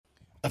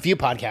A few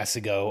podcasts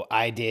ago,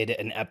 I did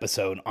an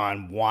episode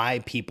on why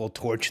people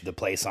torch the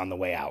place on the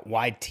way out,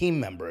 why team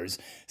members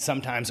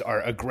sometimes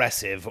are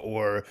aggressive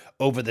or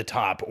over the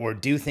top or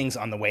do things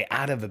on the way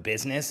out of a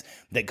business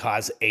that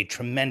cause a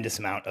tremendous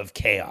amount of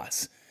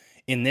chaos.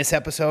 In this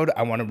episode,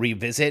 I want to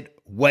revisit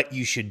what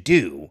you should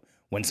do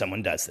when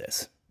someone does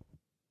this.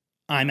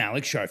 I'm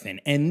Alex Sharfin,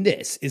 and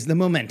this is the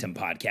Momentum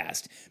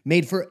Podcast,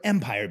 made for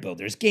empire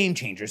builders, game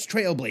changers,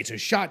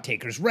 trailblazers, shot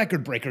takers,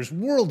 record breakers,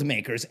 world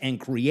makers, and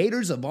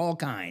creators of all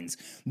kinds.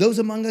 Those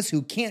among us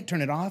who can't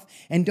turn it off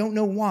and don't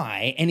know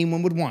why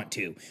anyone would want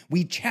to.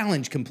 We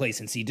challenge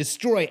complacency,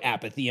 destroy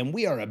apathy, and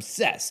we are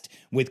obsessed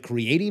with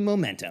creating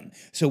momentum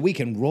so we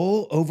can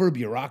roll over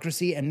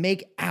bureaucracy and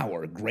make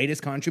our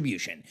greatest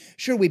contribution.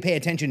 Sure, we pay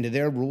attention to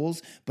their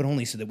rules, but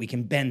only so that we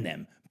can bend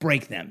them,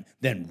 break them,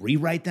 then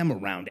rewrite them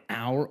around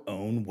our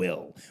own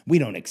will. We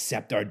don't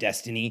accept our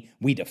destiny,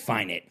 we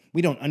define it.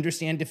 We don't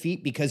understand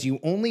defeat because you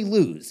only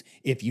lose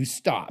if you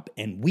stop,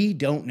 and we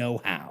don't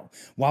know how.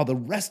 While the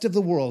rest of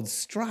the world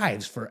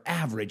strives for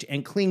average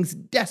and clings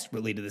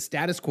desperately to the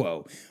status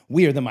quo,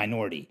 we are the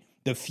minority,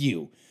 the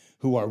few,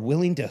 who are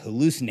willing to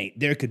hallucinate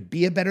there could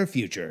be a better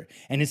future,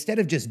 and instead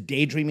of just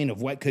daydreaming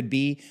of what could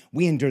be,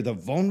 we endure the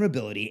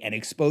vulnerability and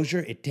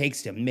exposure it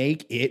takes to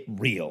make it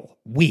real.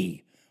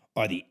 We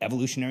are the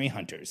evolutionary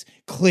hunters,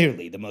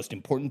 clearly the most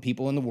important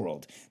people in the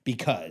world,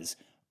 because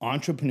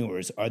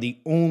entrepreneurs are the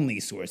only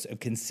source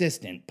of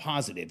consistent,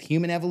 positive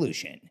human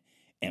evolution,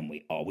 and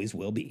we always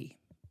will be.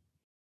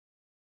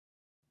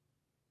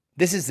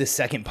 This is the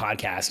second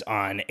podcast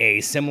on a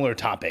similar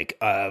topic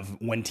of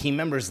when team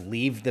members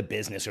leave the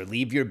business or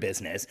leave your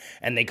business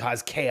and they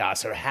cause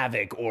chaos or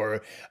havoc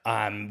or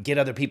get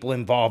other people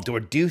involved or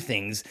do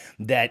things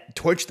that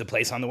torch the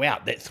place on the way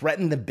out, that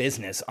threaten the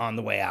business on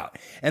the way out.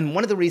 And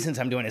one of the reasons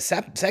I'm doing a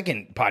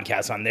second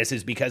podcast on this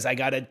is because I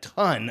got a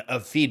ton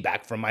of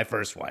feedback from my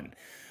first one.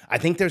 I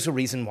think there's a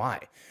reason why.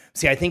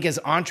 See, I think as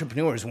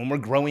entrepreneurs, when we're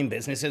growing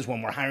businesses,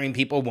 when we're hiring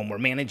people, when we're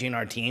managing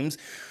our teams,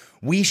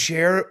 we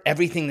share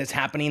everything that's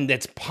happening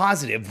that's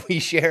positive. We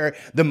share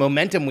the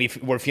momentum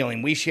we're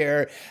feeling. We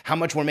share how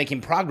much we're making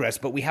progress,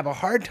 but we have a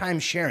hard time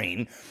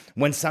sharing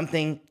when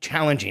something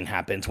challenging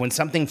happens, when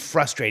something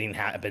frustrating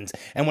happens.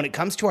 And when it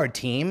comes to our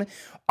team,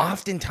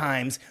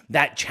 oftentimes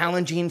that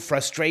challenging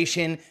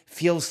frustration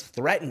feels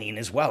threatening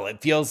as well.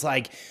 It feels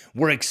like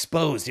we're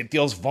exposed. It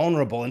feels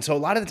vulnerable. And so a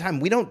lot of the time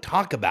we don't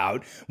talk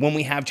about when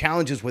we have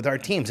challenges with our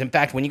teams. In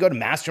fact, when you go to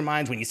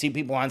masterminds, when you see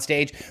people on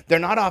stage, they're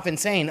not often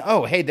saying,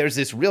 oh, hey, there's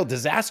this real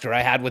disaster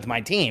I had with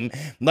my team.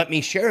 Let me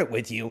share it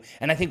with you.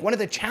 And I think one of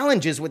the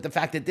challenges with the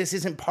fact that this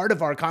isn't part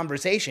of our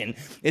conversation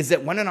is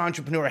that when an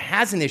entrepreneur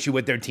has an issue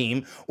with their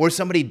team or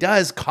somebody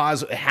does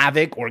cause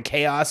havoc or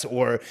chaos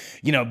or,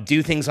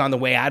 do things on the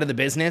way out of the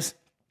business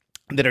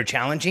that are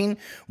challenging,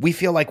 we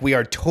feel like we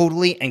are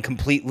totally and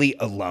completely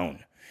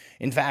alone.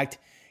 In fact,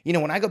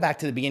 when I go back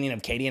to the beginning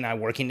of Katie and I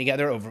working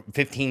together over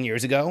 15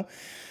 years ago,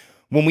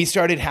 when we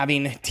started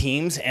having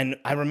teams, and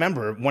I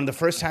remember one of the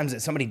first times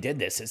that somebody did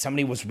this, that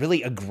somebody was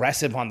really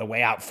aggressive on the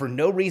way out for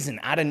no reason,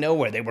 out of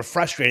nowhere. They were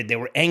frustrated, they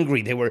were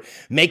angry, they were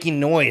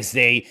making noise,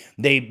 they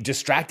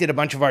distracted a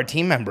bunch of our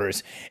team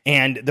members.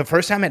 And the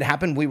first time it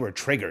happened, we were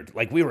triggered,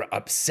 like we were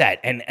upset.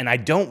 And I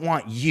don't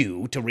want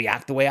you to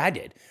react the way I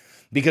did.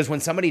 Because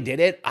when somebody did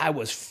it, I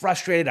was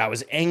frustrated, I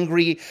was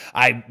angry,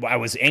 I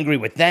was angry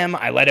with them,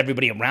 I let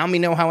everybody around me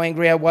know how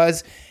angry I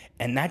was,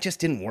 and that just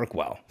didn't work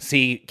well.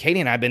 See, Katie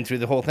and I have been through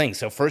the whole thing.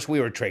 So first we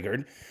were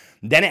triggered,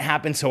 then it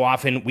happened so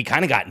often, we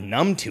kind of got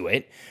numb to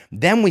it,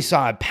 then we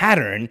saw a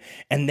pattern,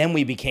 and then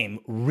we became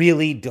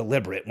really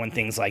deliberate when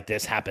things like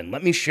this happen.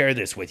 Let me share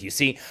this with you.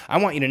 See, I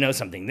want you to know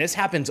something. This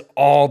happens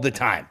all the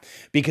time,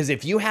 because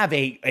if you have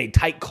a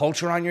tight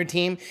culture on your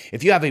team,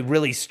 if you have a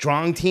really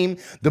strong team,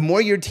 the more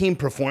your team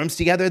performs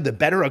together, the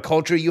better a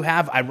culture you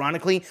have,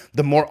 ironically,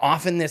 the more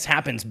often this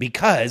happens,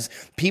 because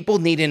people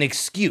need an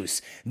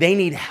excuse. They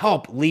need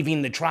help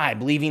leaving the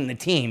tribe, leaving the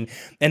team,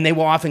 and they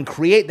will often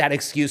create that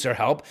excuse or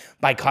help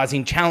by causing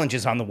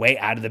challenges on the way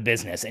out of the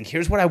business. And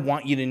here's what I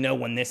want you to know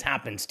when this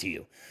happens to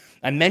you.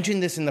 I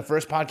mentioned this in the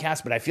first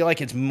podcast, but I feel like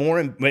it's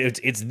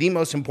the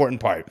most important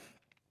part,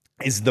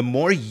 is the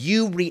more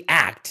you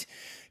react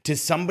to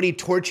somebody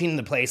torching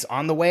the place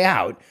on the way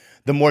out,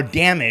 the more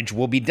damage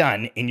will be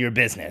done in your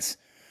business.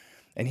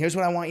 And here's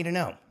what I want you to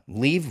know.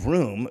 Leave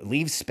room,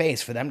 leave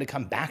space for them to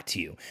come back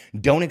to you.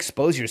 Don't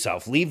expose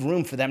yourself. Leave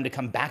room for them to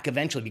come back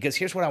eventually, because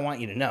here's what I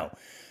want you to know.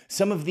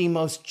 Some of the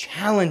most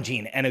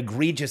challenging and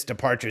egregious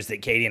departures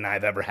that Katie and I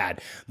have ever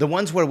had, the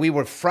ones where we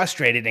were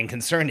frustrated and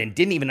concerned and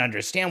didn't even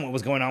understand what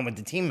was going on with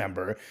the team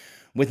member,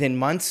 within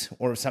months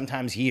or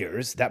sometimes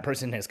years, that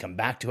person has come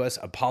back to us,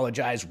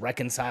 apologized,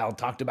 reconciled,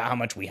 talked about how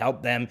much we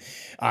helped them.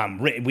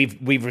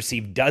 We've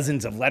received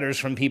dozens of letters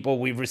from people.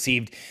 We've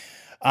received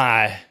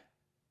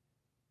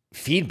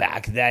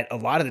feedback that a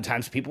lot of the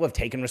times people have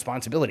taken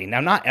responsibility.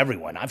 Now, not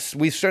everyone.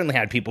 We've certainly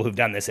had people who've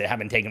done this that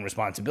haven't taken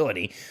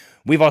responsibility.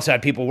 We've also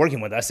had people working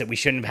with us that we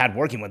shouldn't have had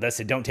working with us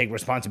that don't take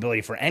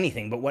responsibility for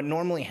anything. But what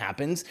normally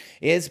happens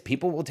is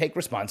people will take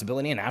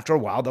responsibility, and after a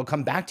while, they'll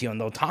come back to you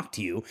and they'll talk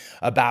to you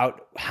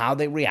about how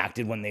they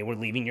reacted when they were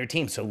leaving your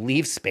team. So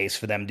leave space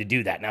for them to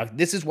do that. Now,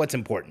 this is what's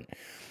important.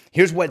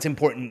 Here's what's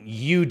important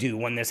you do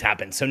when this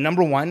happens. So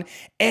number one,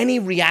 any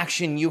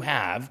reaction you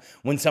have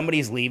when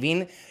somebody's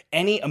leaving,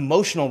 any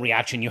emotional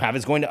reaction you have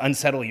is going to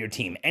unsettle your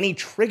team. Any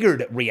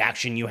triggered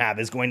reaction you have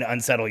is going to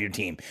unsettle your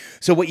team.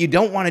 So what you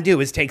don't want to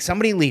do is take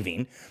somebody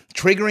leaving,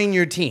 triggering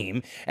your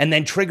team, and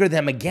then trigger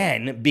them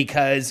again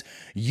because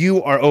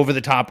you are over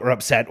the top or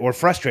upset or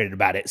frustrated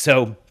about it.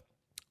 So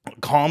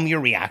calm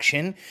your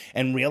reaction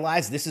and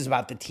realize this is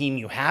about the team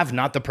you have,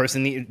 not the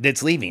person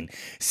that's leaving.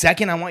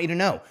 Second, I want you to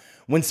know,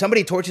 when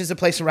somebody torches the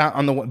place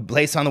on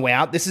the way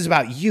out, this is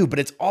about you, but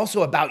it's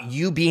also about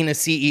you being a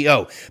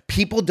CEO.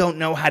 People don't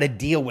know how to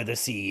deal with a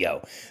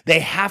CEO. They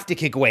have to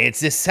kick away.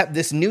 It's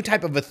this new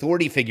type of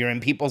authority figure in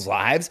people's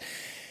lives.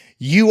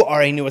 You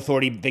are a new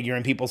authority figure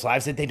in people's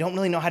lives that they don't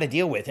really know how to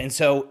deal with. And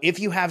so if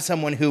you have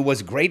someone who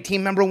was a great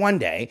team member one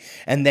day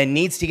and then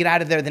needs to get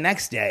out of there the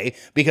next day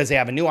because they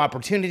have a new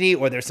opportunity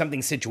or there's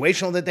something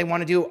situational that they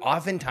want to do,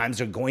 oftentimes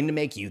they're going to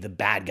make you the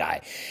bad guy.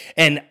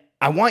 And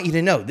I want you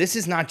to know, this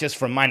is not just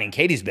from mine and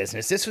Katie's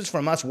business. This was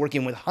from us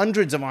working with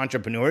hundreds of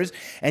entrepreneurs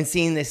and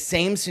seeing this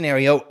same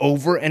scenario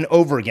over and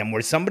over again,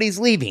 where somebody's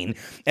leaving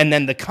and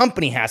then the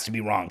company has to be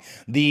wrong.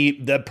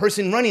 The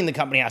person running the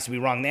company has to be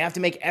wrong. They have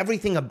to make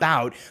everything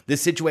about the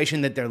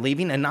situation that they're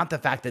leaving and not the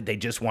fact that they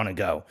just want to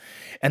go.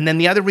 And then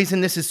the other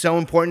reason this is so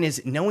important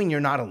is knowing you're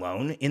not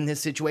alone in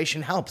this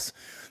situation helps.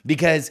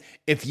 Because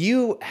if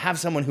you have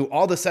someone who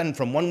all of a sudden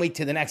from one week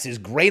to the next is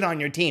great on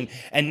your team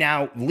and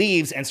now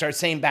leaves and starts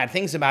saying bad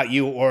things about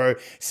you or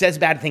says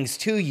bad things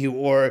to you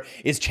or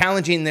is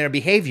challenging their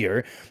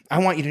behavior, I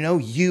want you to know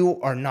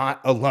you are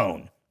not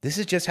alone. This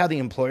is just how the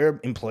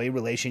employer-employee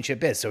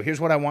relationship is. So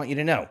here's what I want you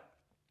to know.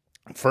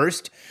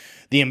 First,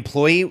 the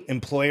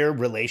employee-employer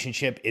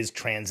relationship is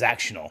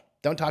transactional.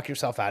 Don't talk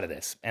yourself out of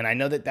this. And I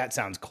know that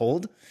sounds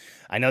cold.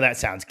 I know that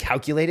sounds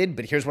calculated,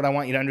 but here's what I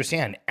want you to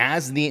understand.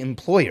 As the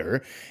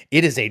employer,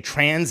 it is a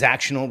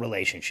transactional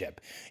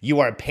relationship. You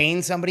are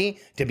paying somebody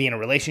to be in a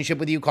relationship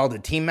with you called a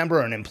team member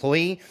or an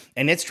employee,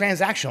 and it's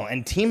transactional.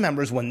 And team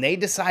members, when they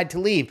decide to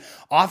leave,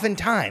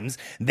 oftentimes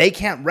they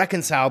can't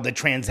reconcile the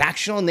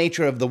transactional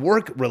nature of the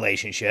work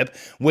relationship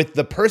with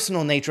the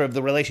personal nature of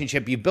the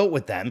relationship you built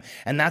with them.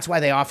 And that's why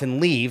they often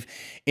leave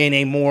in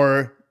a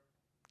more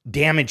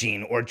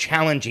damaging or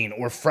challenging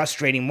or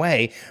frustrating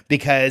way,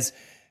 because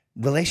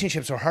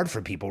relationships are hard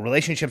for people.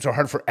 Relationships are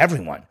hard for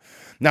everyone.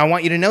 Now, I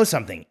want you to know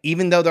something.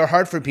 Even though they're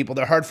hard for people,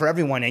 they're hard for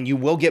everyone, and you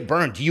will get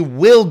burned. You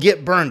will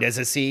get burned as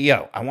a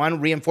CEO. I want to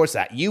reinforce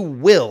that. You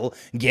will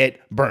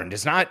get burned.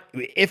 It's not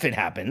if it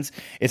happens.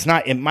 It's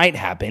not it might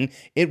happen.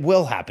 It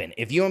will happen.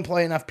 If you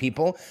employ enough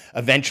people,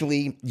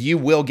 eventually you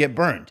will get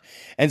burned.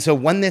 And so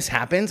when this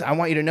happens, I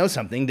want you to know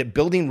something, that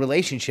building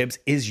relationships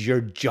is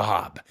your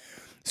job.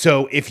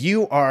 So if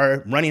you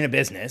are running a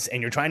business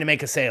and you're trying to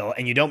make a sale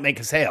and you don't make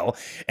a sale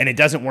and it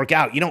doesn't work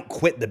out, you don't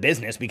quit the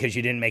business because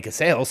you didn't make a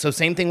sale. So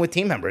same thing with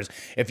team members.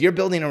 If you're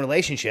building a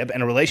relationship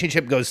and a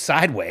relationship goes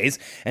sideways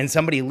and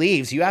somebody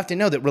leaves, you have to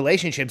know that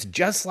relationships,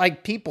 just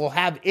like people,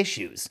 have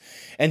issues.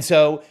 And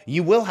so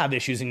you will have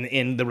issues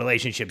in the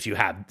relationships you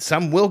have.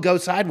 Some will go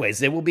sideways.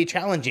 They will be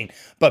challenging,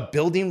 but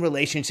building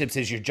relationships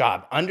is your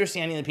job.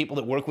 Understanding the people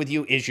that work with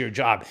you is your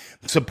job.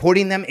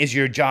 Supporting them is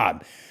your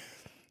job.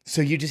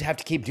 So you just have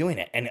to keep doing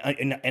it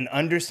and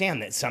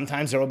understand that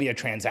sometimes there will be a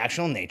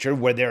transactional nature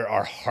where there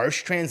are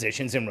harsh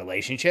transitions in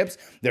relationships.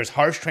 There's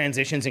harsh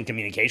transitions in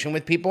communication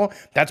with people.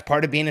 That's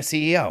part of being a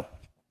CEO.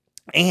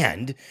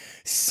 And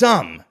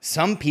some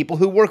people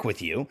who work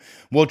with you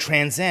will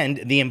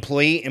transcend the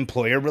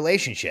employee-employer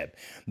relationship.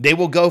 They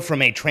will go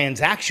from a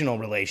transactional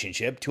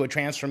relationship to a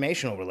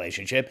transformational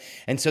relationship.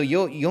 And so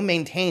you'll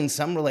maintain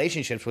some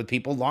relationships with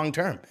people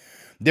long-term.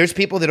 There's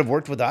people that have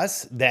worked with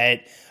us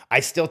that I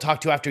still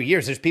talk to after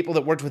years. There's people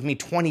that worked with me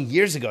 20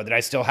 years ago that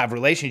I still have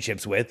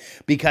relationships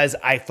with because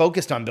I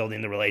focused on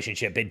building the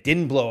relationship. It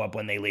didn't blow up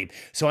when they leave.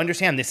 So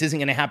understand, this isn't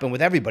going to happen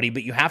with everybody,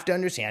 but you have to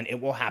understand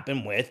it will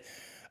happen with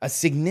a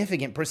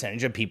significant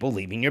percentage of people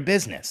leaving your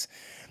business.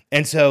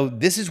 And so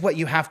this is what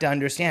you have to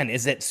understand,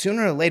 is that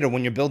sooner or later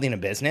when you're building a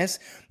business,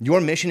 your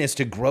mission is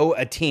to grow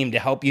a team to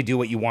help you do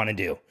what you want to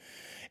do.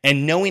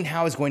 And knowing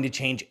how is going to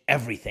change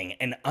everything,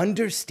 and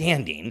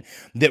understanding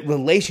that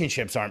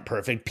relationships aren't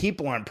perfect,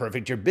 people aren't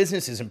perfect, your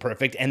business isn't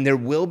perfect, and there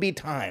will be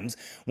times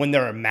when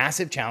there are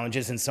massive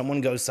challenges and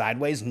someone goes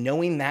sideways.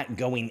 Knowing that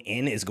going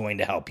in is going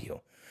to help you.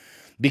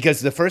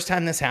 Because the first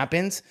time this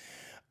happens,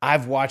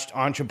 I've watched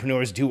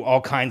entrepreneurs do all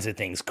kinds of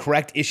things,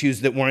 correct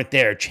issues that weren't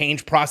there,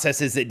 change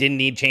processes that didn't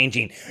need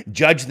changing,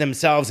 judge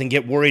themselves and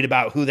get worried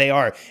about who they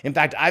are. In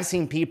fact, I've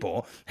seen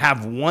people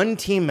have one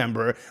team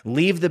member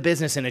leave the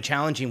business in a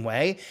challenging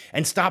way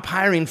and stop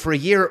hiring for a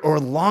year or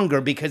longer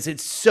because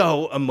it's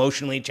so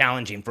emotionally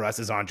challenging for us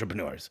as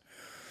entrepreneurs.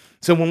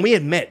 So when we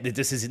admit that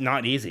this is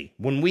not easy,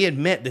 when we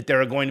admit that there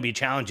are going to be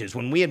challenges,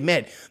 when we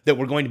admit that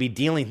we're going to be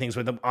dealing things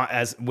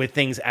with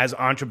things as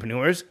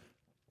entrepreneurs,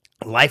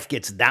 life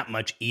gets that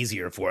much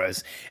easier for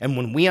us. And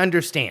when we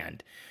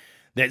understand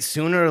that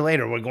sooner or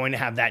later we're going to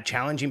have that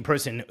challenging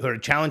person or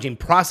challenging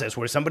process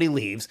where somebody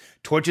leaves,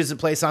 torches the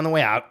place on the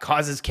way out,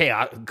 causes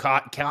chaos,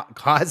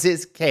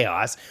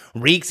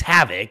 wreaks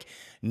havoc,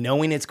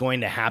 knowing it's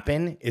going to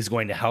happen is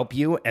going to help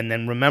you. And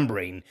then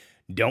remembering,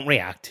 don't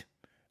react.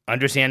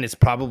 Understand it's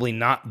probably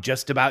not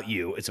just about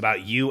you. It's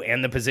about you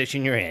and the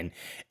position you're in.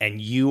 And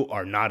you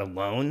are not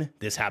alone.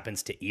 This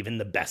happens to even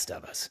the best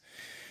of us.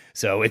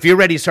 So if you're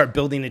ready to start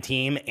building a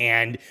team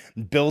and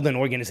build an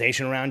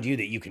organization around you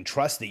that you can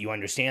trust, that you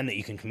understand, that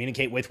you can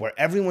communicate with, where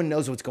everyone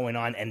knows what's going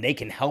on and they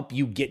can help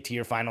you get to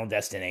your final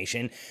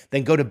destination,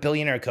 then go to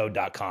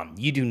billionairecode.com.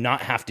 You do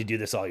not have to do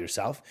this all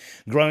yourself.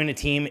 Growing a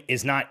team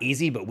is not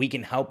easy, but we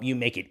can help you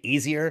make it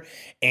easier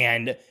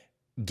and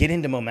get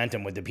into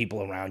momentum with the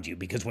people around you,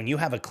 because when you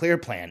have a clear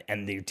plan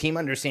and your team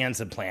understands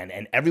the plan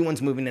and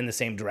everyone's moving in the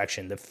same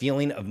direction, the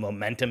feeling of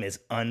momentum is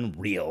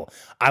unreal.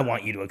 I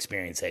want you to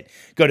experience it.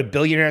 Go to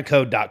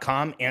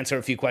billionairecode.com, answer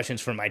a few questions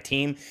from my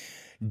team,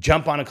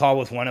 jump on a call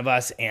with one of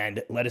us,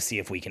 and let us see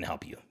if we can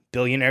help you.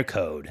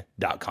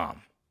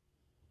 billionairecode.com.